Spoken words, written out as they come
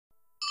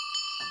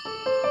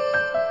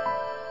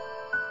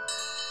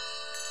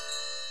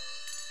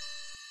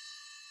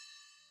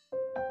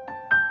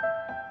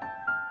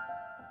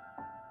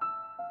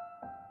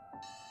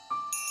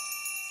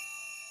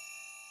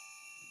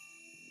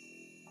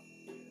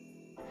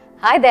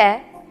Hi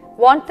there!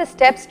 Want the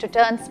steps to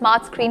turn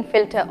SmartScreen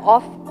filter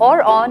off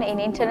or on in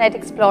Internet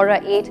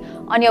Explorer 8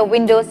 on your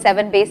Windows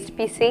 7 based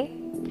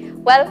PC?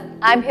 Well,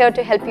 I'm here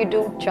to help you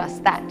do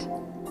just that.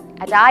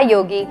 At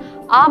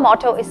iYogi, our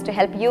motto is to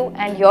help you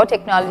and your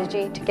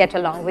technology to get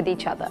along with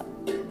each other.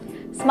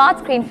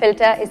 SmartScreen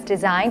filter is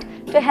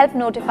designed to help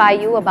notify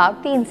you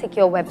about the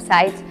insecure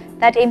websites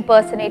that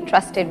impersonate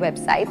trusted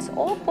websites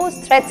or pose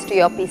threats to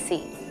your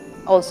PC.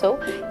 Also,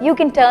 you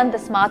can turn the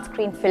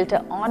SmartScreen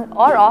filter on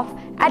or off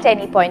at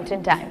any point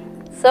in time.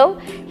 So,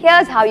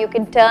 here's how you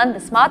can turn the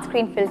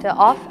SmartScreen filter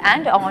off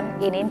and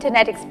on in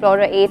Internet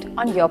Explorer 8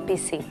 on your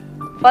PC.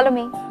 Follow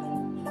me.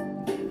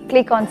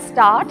 Click on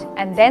Start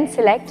and then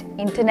select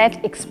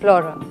Internet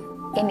Explorer.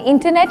 In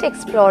Internet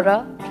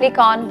Explorer, click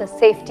on the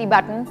Safety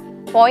button,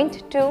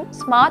 point to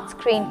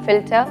SmartScreen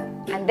filter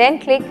and then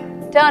click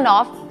Turn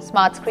off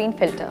SmartScreen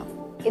filter.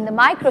 In the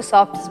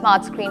Microsoft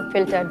SmartScreen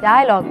filter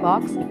dialog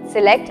box,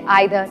 select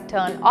either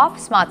Turn off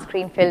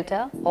SmartScreen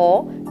filter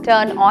or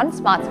Turn on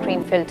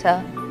SmartScreen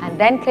filter and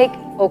then click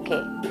OK.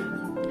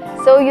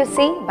 So you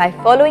see, by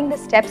following the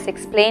steps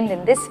explained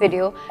in this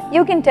video,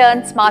 you can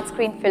turn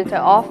SmartScreen filter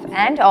off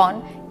and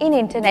on in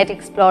Internet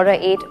Explorer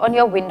 8 on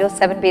your Windows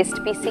 7 based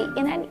PC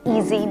in an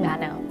easy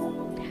manner.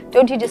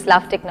 Don't you just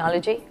love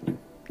technology?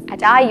 At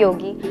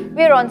iYogi,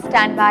 we're on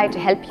standby to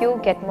help you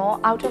get more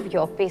out of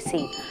your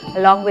PC,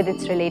 along with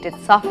its related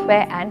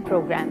software and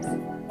programs.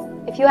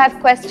 If you have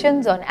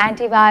questions on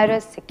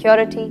antivirus,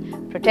 security,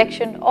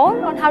 protection,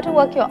 or on how to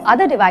work your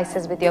other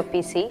devices with your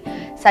PC,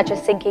 such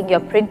as syncing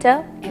your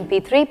printer,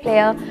 MP3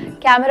 player,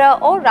 camera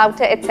or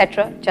router,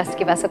 etc., just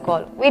give us a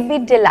call. We'd be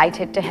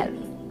delighted to help.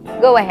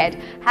 Go ahead,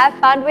 have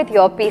fun with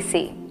your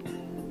PC.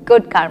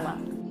 Good karma.